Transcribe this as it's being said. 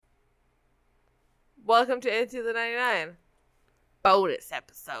Welcome to Into the 99 bonus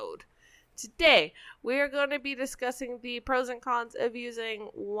episode. Today, we are going to be discussing the pros and cons of using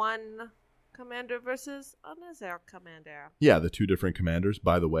one commander versus another commander. Yeah, the two different commanders.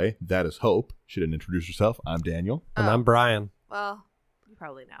 By the way, that is Hope. She didn't introduce herself. I'm Daniel. And I'm Brian. Well, you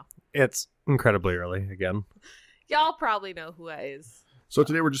probably know. It's incredibly early again. Y'all probably know who I is. So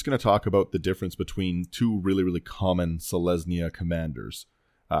today we're just going to talk about the difference between two really, really common Selesnya commanders.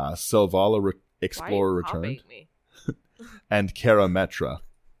 Selvala Explorer Returned and Karametra,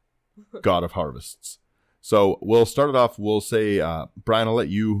 God of Harvests. So we'll start it off. We'll say, Brian, I'll let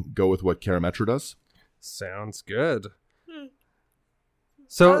you go with what Karametra does. Sounds good.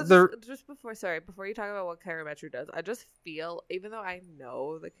 So before you talk about what Karametra does, I just feel, even though I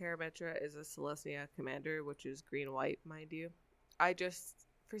know the Karametra is a Selesnya commander, which is green-white, mind you, I just,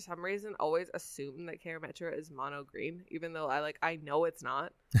 for some reason, always assume that Karametra is mono-green, even though I know it's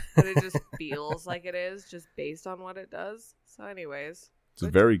not, but it just feels like it is, just based on what it does. So anyways. It's a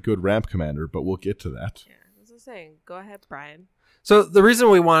very good ramp commander, but we'll get to that. Yeah, as I was saying, go ahead, Brian. So the reason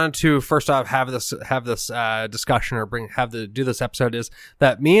we wanted to first off have this discussion or do this episode is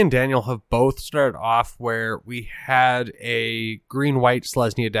that me and Daniel have both started off where we had a green-white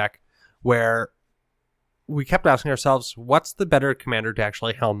Selesnya deck where we kept asking ourselves, what's the better commander to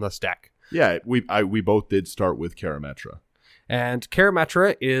actually helm this deck? Yeah, we both did start with Karametra. And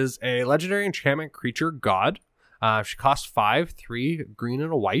Karametra is a legendary enchantment creature god. She costs 5, 3, green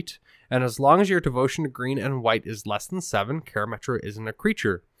and a white. And as long as your devotion to green and white is less than 7, Karametra isn't a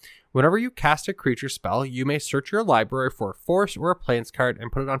creature. Whenever you cast a creature spell, you may search your library for a force or a plains card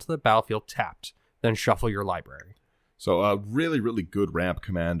and put it onto the battlefield tapped. Then shuffle your library. So a really, really good ramp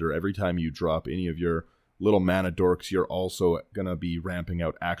commander. Every time you drop any of your little mana dorks, you're also going to be ramping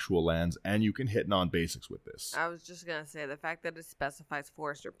out actual lands, and you can hit non-basics with this. I was just going to say, the fact that it specifies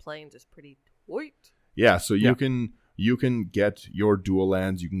forest or plains is pretty sweet. Yeah, so you can get your dual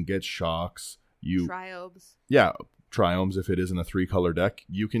lands, you can get shocks. Triomes. Yeah, triomes if it isn't a 3-color deck.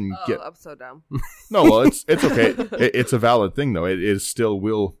 You can get... I'm so dumb. No, well, it's okay. It's a valid thing, though. It is still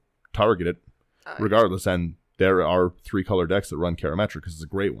will target it regardless, and there are 3-color decks that run Karametra because it's a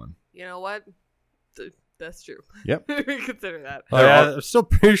great one. You know what? That's true. Yep. We consider that. I'm still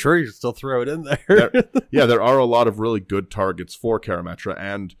pretty sure you can still throw it in there. There are a lot of really good targets for Karametra,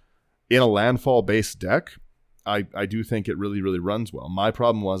 and in a landfall-based deck, I do think it really, really runs well. My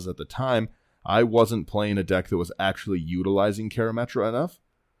problem was, at the time, I wasn't playing a deck that was actually utilizing Karametra enough.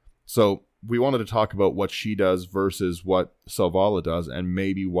 So we wanted to talk about what she does versus what Selvala does, and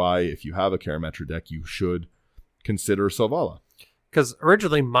maybe why, if you have a Karametra deck, you should consider Selvala. Because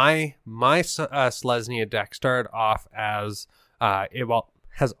originally, my Selesnya deck started off as,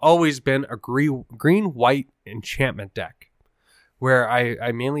 has always been a green-white enchantment deck, where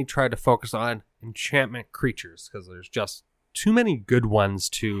I mainly try to focus on enchantment creatures, because there's just too many good ones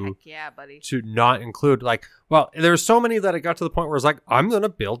to not include. There's so many that I got to the point where I was like, I'm going to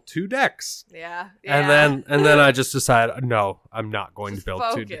build 2 decks. Yeah. And then I just decided, no, I'm not going to build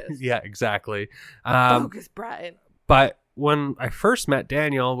focus. 2 decks. Yeah, exactly. Focus, Brian. But when I first met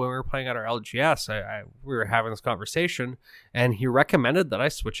Daniel, when we were playing at our LGS, we were having this conversation, and he recommended that I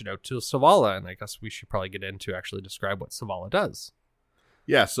switch it out to Selvala, and I guess we should probably get into actually describe what Selvala does.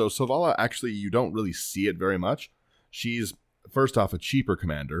 Yeah, so Selvala, actually, you don't really see it very much. She's, first off, a cheaper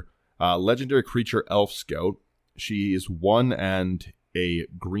commander. Legendary creature Elf Scout. She is 1 and a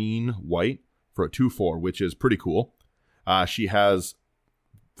green-white for a 2/4, which is pretty cool. She has,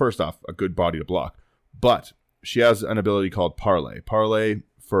 first off, a good body to block, but she has an ability called Parlay. Parlay,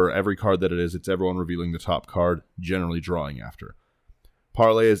 for every card that it is, it's everyone revealing the top card, generally drawing after.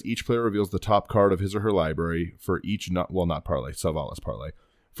 Parlay is each player reveals the top card of his or her library for each, not Parlay, Selvala's Parlay.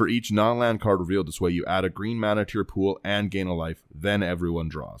 For each non-land card revealed this way, you add a green mana to your pool and gain a life, then everyone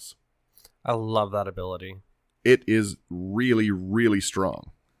draws. I love that ability. It is really, really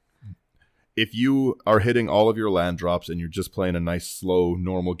strong. If you are hitting all of your land drops and you're just playing a nice, slow,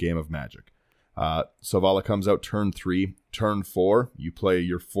 normal game of Magic, Selvala comes out turn 3, turn 4, you play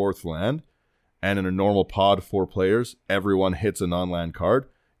your 4th land, and in a normal pod 4 players, everyone hits a non-land card.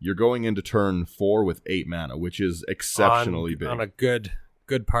 You're going into turn 4 with 8 mana, which is exceptionally big. On a good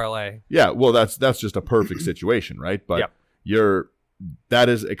parlay. Yeah, well, that's just a perfect situation, right? But yep. That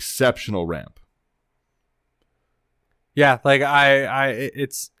is exceptional ramp. Yeah,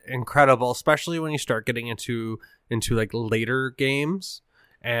 it's incredible, especially when you start getting into like later games,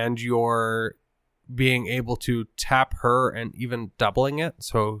 and you're being able to tap her and even doubling it.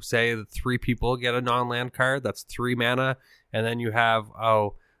 So say the 3 people get a non-land card, that's 3 mana, and then you have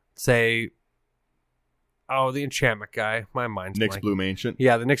the enchantment guy. My mind's Nyx blanking. Bloom Ancient.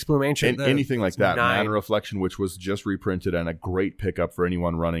 Yeah, the Nyx Bloom Ancient. Anything like that. 9. Mana Reflection, which was just reprinted and a great pickup for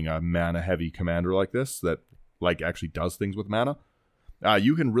anyone running a mana-heavy commander like this that like actually does things with mana.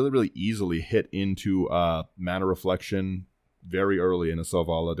 You can really, really easily hit into Mana Reflection very early in a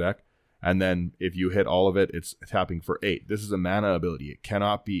Selvala deck. And then if you hit all of it, it's tapping for 8. This is a mana ability. It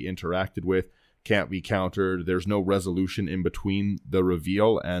cannot be interacted with, can't be countered. There's no resolution in between the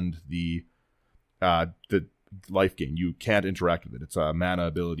reveal and the life gain. You can't interact with it. It's a mana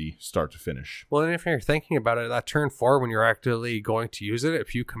ability start to finish. Well, and if you're thinking about it, that turn 4, when you're actively going to use it,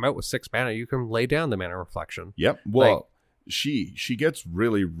 if you come out with 6 mana, you can lay down the Mana Reflection. Yep. Well, she gets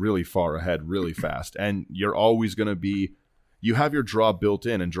really, really far ahead really fast. And you're always going to be... You have your draw built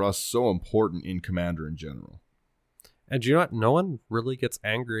in, and draw is so important in Commander in general. And you know what? No one really gets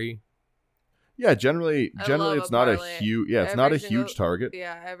angry. Yeah, generally it's not a huge it's not a huge target.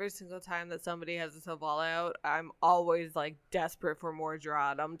 Yeah, every single time that somebody has a Selvala out, I'm always like desperate for more draw.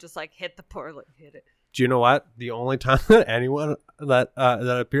 And I'm just like, hit the parlay, hit it. Do you know what? The only time that anyone that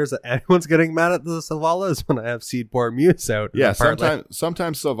appears that anyone's getting mad at the Selvala is when I have Seedborn Muse out. Yeah,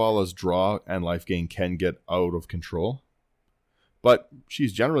 sometimes Selvala's draw and life gain can get out of control. But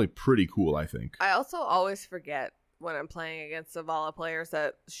she's generally pretty cool, I think. I also always forget when I'm playing against Selvala players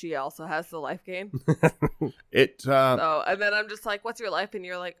that she also has the life gain. And then I'm just like, what's your life? And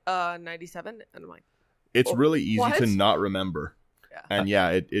you're like, 97. And I'm like, it's really easy to not remember. Yeah. And yeah,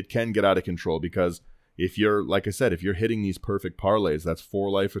 it can get out of control because if you're, like I said, if you're hitting these perfect parlays, that's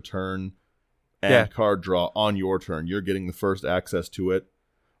 4 life a turn and card draw on your turn. You're getting the first access to it,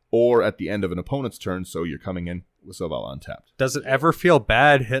 or at the end of an opponent's turn, so you're coming in with Selvala untapped. Does it ever feel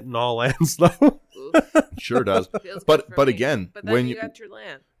bad hitting all lands though? Sure does. But again, when you got your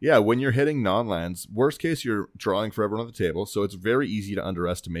land. Yeah, when you're hitting non-lands, worst case you're drawing for everyone on the table, so it's very easy to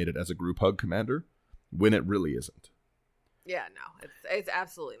underestimate it as a group hug commander when it really isn't. Yeah, no, it's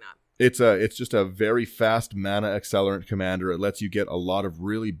absolutely not. It's just a very fast mana accelerant commander. It lets you get a lot of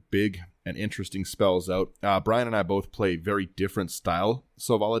really big and interesting spells out. Brian and I both play very different style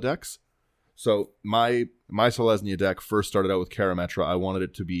Selvala decks. So my Selesnya deck first started out with Karametra. I wanted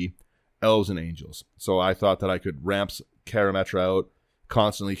it to be Elves and Angels. So I thought that I could ramp Karametra out,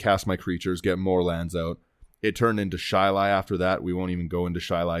 constantly cast my creatures, get more lands out. It turned into Shylai after that. We won't even go into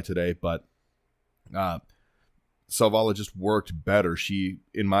Shylai today, but Selvala just worked better. She,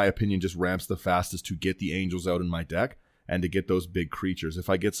 in my opinion, just ramps the fastest to get the Angels out in my deck and to get those big creatures. If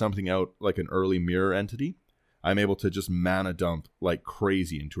I get something out like an early mirror entity, I'm able to just mana dump like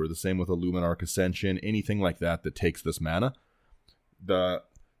crazy into her. The same with a Luminarch Ascension, anything like that takes this mana. The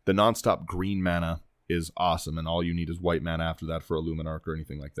nonstop green mana is awesome, and all you need is white mana after that for a Luminarch or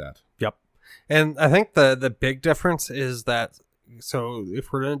anything like that. Yep. And I think the big difference is that, so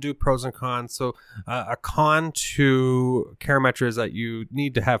if we're going to do pros and cons, so a con to Karametra is that you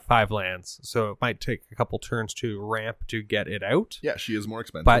need to have 5 lands. So it might take a couple turns to ramp to get it out. Yeah, she is more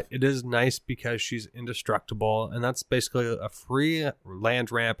expensive. But it is nice because she's indestructible. And that's basically a free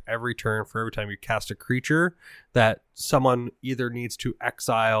land ramp every turn for every time you cast a creature that someone either needs to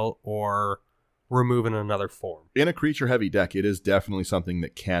exile or remove in another form. In a creature-heavy deck, it is definitely something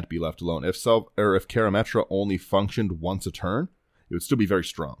that can't be left alone. If Karametra only functioned once a turn, it would still be very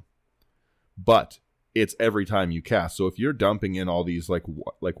strong. But it's every time you cast. So if you're dumping in all these like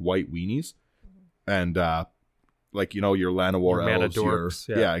white weenies and your Llanowar Elves, Dorks,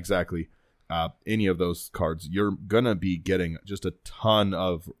 yeah, exactly. Any of those cards, you're gonna be getting just a ton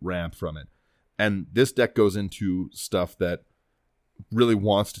of ramp from it. And this deck goes into stuff that really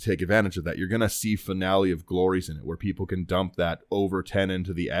wants to take advantage of that. You're gonna see Finale of Glories in it, where people can dump that over 10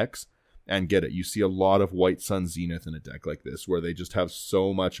 into the X and get it. You see a lot of White Sun Zenith in a deck like this, where they just have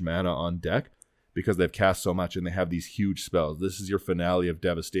so much mana on deck because they've cast so much and they have these huge spells. This is your Finale of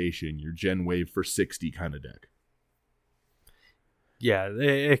Devastation, your Gen Wave for 60 kind of deck. Yeah,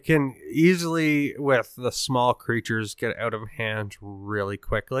 it can easily, with the small creatures, get out of hand really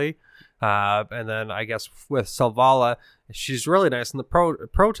quickly. And then I guess with Selvala, she's really nice. And the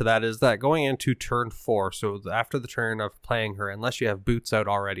pro to that is that going into turn 4, so after the turn of playing her, unless you have boots out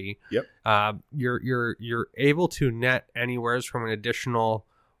already, you're able to net anywhere from an additional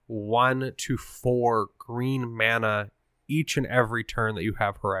 1 to 4 green mana each and every turn that you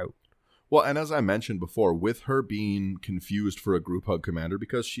have her out. Well, and as I mentioned before, with her being confused for a group hug commander,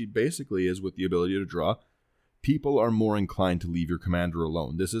 because she basically is with the ability to draw, people are more inclined to leave your commander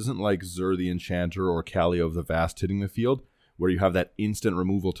alone. This isn't like Zur the Enchanter or Kallio of the Vast hitting the field, where you have that instant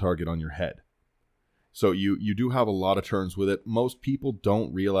removal target on your head. So you do have a lot of turns with it. Most people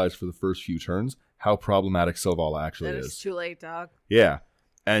don't realize for the first few turns how problematic Selvala actually is. It's too late, dog. Yeah.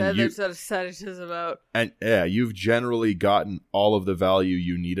 And then there's what asceticism out. And yeah, you've generally gotten all of the value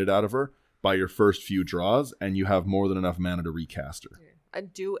you needed out of her by your first few draws, and you have more than enough mana to recast her.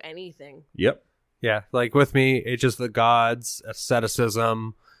 And do anything. Yep. Yeah, like with me, Ages of the Gods,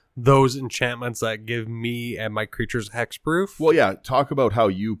 asceticism, those enchantments that give me and my creatures hexproof. Well, yeah, talk about how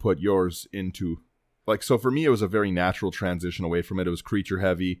you put yours into... Like, so for me, it was a very natural transition away from it. It was creature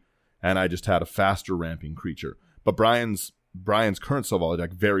heavy, and I just had a faster ramping creature. But Brian's current Selvala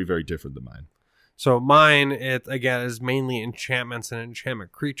deck, very, very different than mine. So mine, it again is mainly enchantments and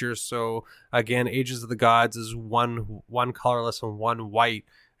enchantment creatures. So again, Ages of the Gods is one colorless and one white,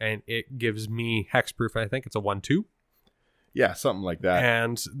 and it gives me hexproof. I think it's a 1/2. Yeah, something like that.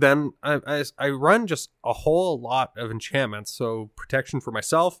 And then I run just a whole lot of enchantments. So protection for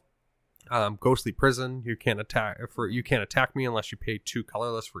myself, Ghostly Prison. You can't attack me unless you pay 2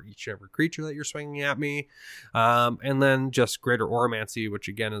 colorless for each and every creature that you're swinging at me. And then just Greater Oromancy, which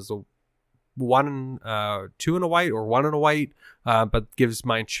again is a 1, 2 and a white or 1 and a white, but gives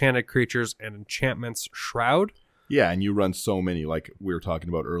my enchanted creatures and enchantments Shroud. Yeah, and you run so many, like we were talking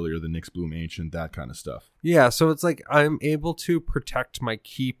about earlier, the Nyx Bloom Ancient, that kind of stuff. Yeah, so it's like I'm able to protect my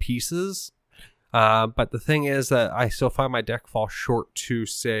key pieces. But the thing is that I still find my deck fall short to,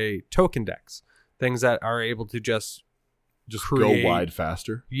 say, token decks. Things that are able to just create... go wide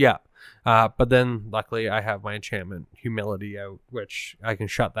faster. Yeah. But then, luckily, I have my enchantment Humility out, which I can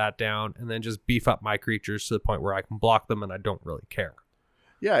shut that down and then just beef up my creatures to the point where I can block them and I don't really care.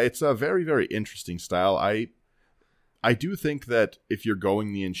 Yeah, it's a very, very interesting style. I do think that if you're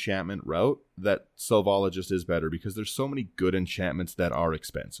going the enchantment route, that Selvala just is better because there's so many good enchantments that are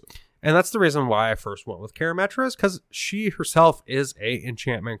expensive. And that's the reason why I first went with Karametra, is because she herself is a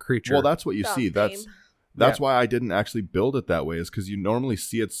enchantment creature. Well, that's what you see. That's why I didn't actually build it that way, is because you normally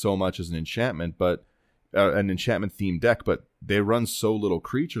see it so much as an enchantment, but an enchantment themed deck, but they run so little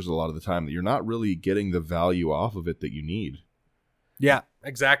creatures a lot of the time that you're not really getting the value off of it that you need. Yeah,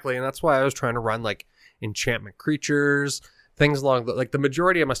 exactly. And that's why I was trying to run like enchantment creatures, things along the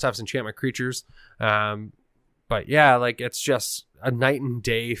majority of my stuff is enchantment creatures. But yeah, like it's just a night and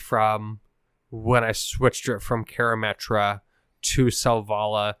day from when I switched it from Karametra to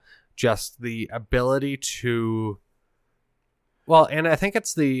Selvala. Just the ability to, well, and I think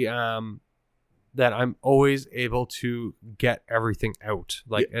it's the that I'm always able to get everything out.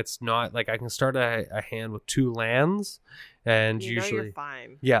 Like it's not like I can start a hand with 2 lands, and usually you're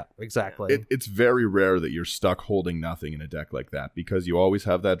fine. Yeah, exactly. It's very rare that you're stuck holding nothing in a deck like that because you always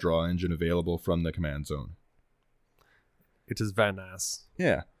have that draw engine available from the command zone. It is very nice.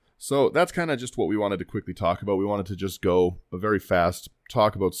 Yeah. So that's kind of just what we wanted to quickly talk about. We wanted to just go a very fast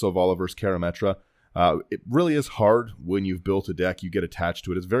talk about Selvala versus Karametra. It really is hard when you've built a deck, you get attached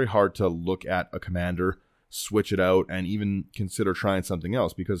to it. It's very hard to look at a commander, switch it out, and even consider trying something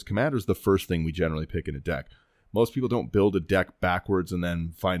else because commander is the first thing we generally pick in a deck. Most people don't build a deck backwards and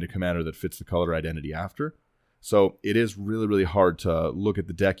then find a commander that fits the color identity after. So it is really, really hard to look at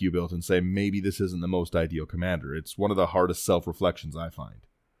the deck you built and say, maybe this isn't the most ideal commander. It's one of the hardest self-reflections I find.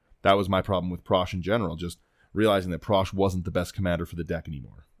 That was my problem with Prosh in general, just realizing that Prosh wasn't the best commander for the deck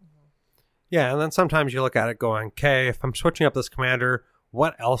anymore. Yeah, and then sometimes you look at it going, okay, if I'm switching up this commander,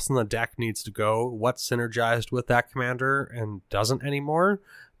 what else in the deck needs to go? What's synergized with that commander and doesn't anymore?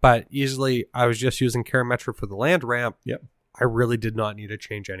 But easily, I was just using Karametra for the land ramp. Yep. I really did not need to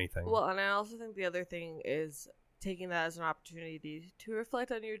change anything. Well, and I also think the other thing is taking that as an opportunity to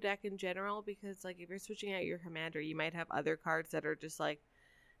reflect on your deck in general, because like if you're switching out your commander, you might have other cards that are just like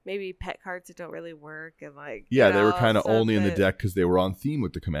maybe pet cards that don't really work, and like they were kind of only in the deck because they were on theme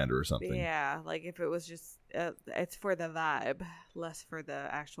with the commander or something. Yeah, like if it was just it's for the vibe, less for the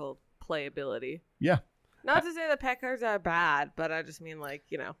actual playability. Yeah. Not to say the pet cards are bad, but I just mean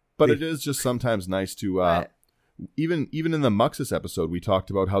But it is just sometimes nice to even in the Muxus episode, we talked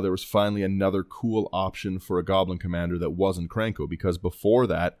about how there was finally another cool option for a Goblin commander that wasn't Krenko, because before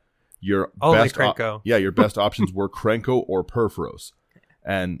that, your best options were Krenko or Perforos.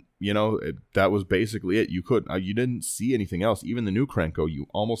 And, that was basically it. You didn't see anything else. Even the new Krenko, you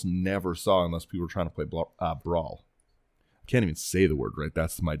almost never saw unless people were trying to play Brawl. I can't even say the word right.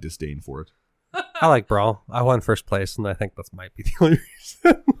 That's my disdain for it. I like Brawl. I won first place, and I think that might be the only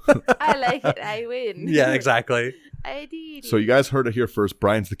reason. I like it. I win. Yeah, exactly. I did. So you guys heard it here first.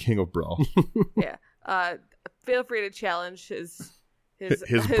 Brian's the king of Brawl. Yeah. Feel free to challenge his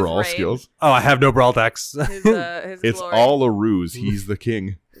Brawl reign. skills. Oh, I have no Brawl decks. His it's glory. all a ruse. He's the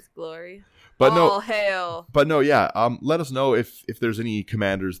king. His glory. But all hail. But no, yeah. Let us know if there's any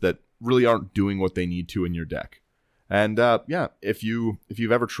commanders that really aren't doing what they need to in your deck. And if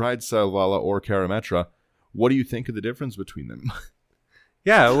you've ever tried Selvala or Karametra, what do you think of the difference between them?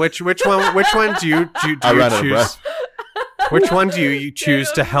 Yeah, which one do you I ran out of choose? breath. Which one do you choose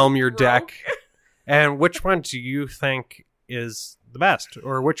to Daniel's helm your broke. deck? And which one do you think is the best?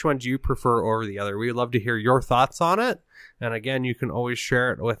 Or which one do you prefer over the other? We'd love to hear your thoughts on it. And again, you can always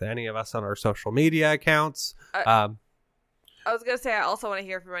share it with any of us on our social media accounts. I was going to say, I also want to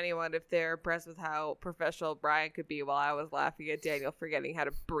hear from anyone if they're impressed with how professional Brian could be while I was laughing at Daniel forgetting how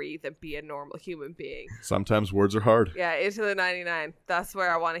to breathe and be a normal human being. Sometimes words are hard. Yeah, into the 99. That's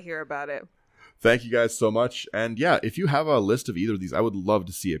where I want to hear about it. Thank you guys so much. And yeah, if you have a list of either of these, I would love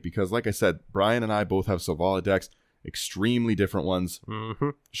to see it because like I said, Brian and I both have Selvala decks, extremely different ones. Mm-hmm.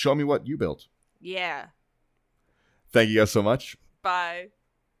 Show me what you built. Yeah. Thank you guys so much. Bye.